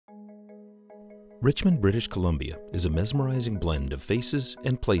Richmond, British Columbia is a mesmerizing blend of faces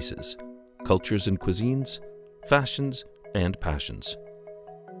and places, cultures and cuisines, fashions and passions.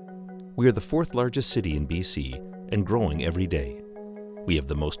 We are the fourth largest city in BC and growing every day. We have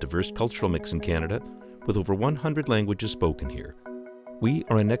the most diverse cultural mix in Canada, with over 100 languages spoken here. We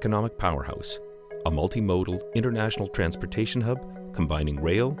are an economic powerhouse, a multimodal international transportation hub combining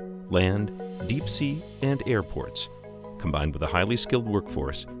rail, land, deep sea, and airports, combined with a highly skilled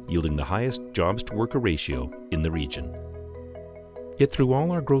workforce yielding the highest jobs-to-worker ratio in the region. Yet through all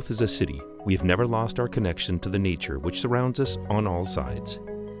our growth as a city, we have never lost our connection to the nature which surrounds us on all sides.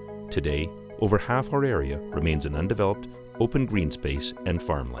 Today, over half our area remains an undeveloped, open green space and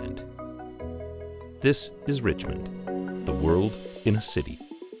farmland. This is Richmond, the world in a city.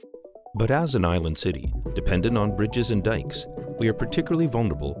 But as an island city, dependent on bridges and dikes, we are particularly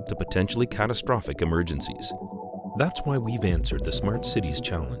vulnerable to potentially catastrophic emergencies. That's why we've answered the Smart Cities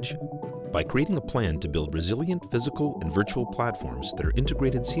Challenge by creating a plan to build resilient physical and virtual platforms that are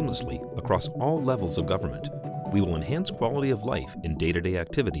integrated seamlessly across all levels of government. We will enhance quality of life in day-to-day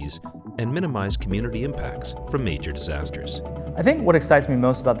activities and minimize community impacts from major disasters. I think what excites me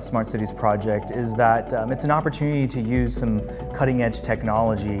most about the Smart Cities project is that it's an opportunity to use some cutting-edge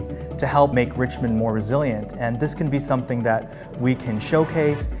technology to help make Richmond more resilient, and this can be something that we can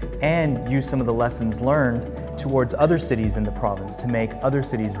showcase and use some of the lessons learned towards other cities in the province to make other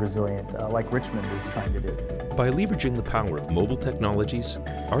cities resilient, like Richmond is trying to do. By leveraging the power of mobile technologies,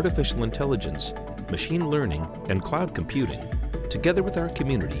 artificial intelligence, machine learning, and cloud computing, together with our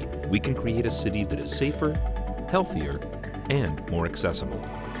community, we can create a city that is safer, healthier, and more accessible.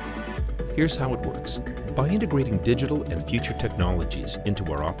 Here's how it works. By integrating digital and future technologies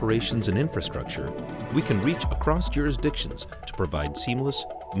into our operations and infrastructure, we can reach across jurisdictions to provide seamless,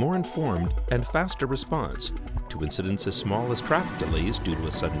 more informed, and faster response to incidents as small as traffic delays due to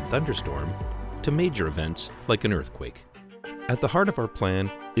a sudden thunderstorm to major events like an earthquake. At the heart of our plan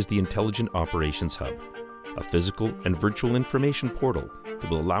is the Intelligent Operations Hub, a physical and virtual information portal that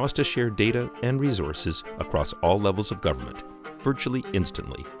will allow us to share data and resources across all levels of government, virtually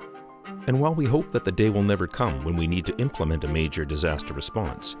instantly. And while we hope that the day will never come when we need to implement a major disaster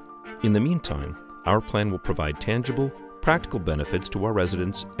response, in the meantime, our plan will provide tangible, practical benefits to our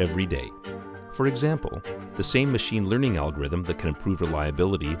residents every day. For example, the same machine learning algorithm that can improve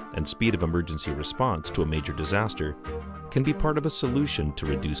reliability and speed of emergency response to a major disaster can be part of a solution to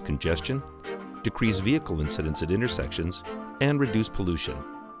reduce congestion, decrease vehicle incidents at intersections, and reduce pollution.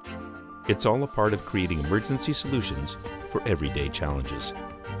 It's all a part of creating emergency solutions for everyday challenges.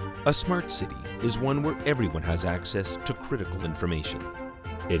 A smart city is one where everyone has access to critical information,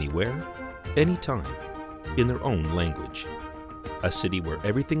 anywhere, anytime, in their own language. A city where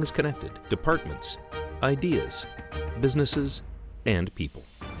everything is connected: departments, ideas, businesses, and people.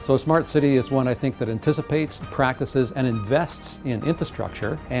 So a smart city is one, I think, that anticipates, practices, and invests in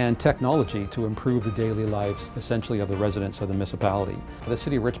infrastructure and technology to improve the daily lives, essentially, of the residents of the municipality. The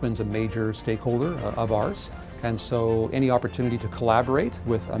City of Richmond is a major stakeholder of ours, and so any opportunity to collaborate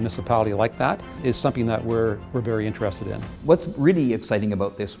with a municipality like that is something that we're very interested in. What's really exciting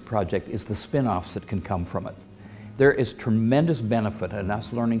about this project is the spin-offs that can come from it. There is tremendous benefit in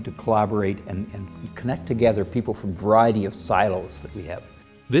us learning to collaborate and connect together people from a variety of silos that we have.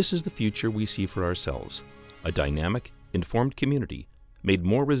 This is the future we see for ourselves, a dynamic, informed community made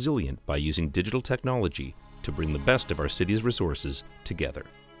more resilient by using digital technology to bring the best of our city's resources together.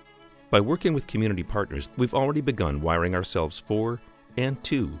 By working with community partners, we've already begun wiring ourselves for and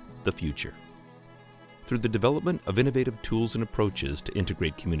to the future. Through the development of innovative tools and approaches to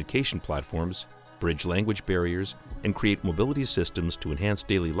integrate communication platforms, bridge language barriers, and create mobility systems to enhance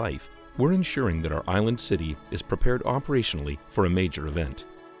daily life, we're ensuring that our island city is prepared operationally for a major event.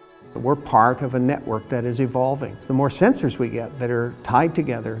 We're part of a network that is evolving. The more sensors we get that are tied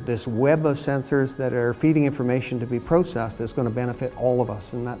together, this web of sensors that are feeding information to be processed, is going to benefit all of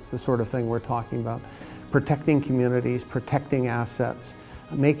us, and that's the sort of thing we're talking about. Protecting communities, protecting assets,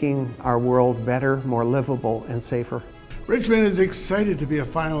 making our world better, more livable, and safer. Richmond is excited to be a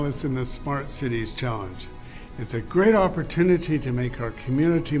finalist in the Smart Cities Challenge. It's a great opportunity to make our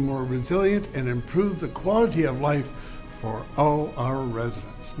community more resilient and improve the quality of life for all our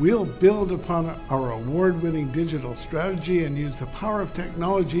residents. We'll build upon our award-winning digital strategy and use the power of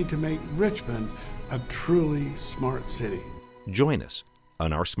technology to make Richmond a truly smart city. Join us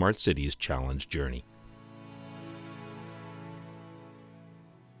on our Smart Cities Challenge journey.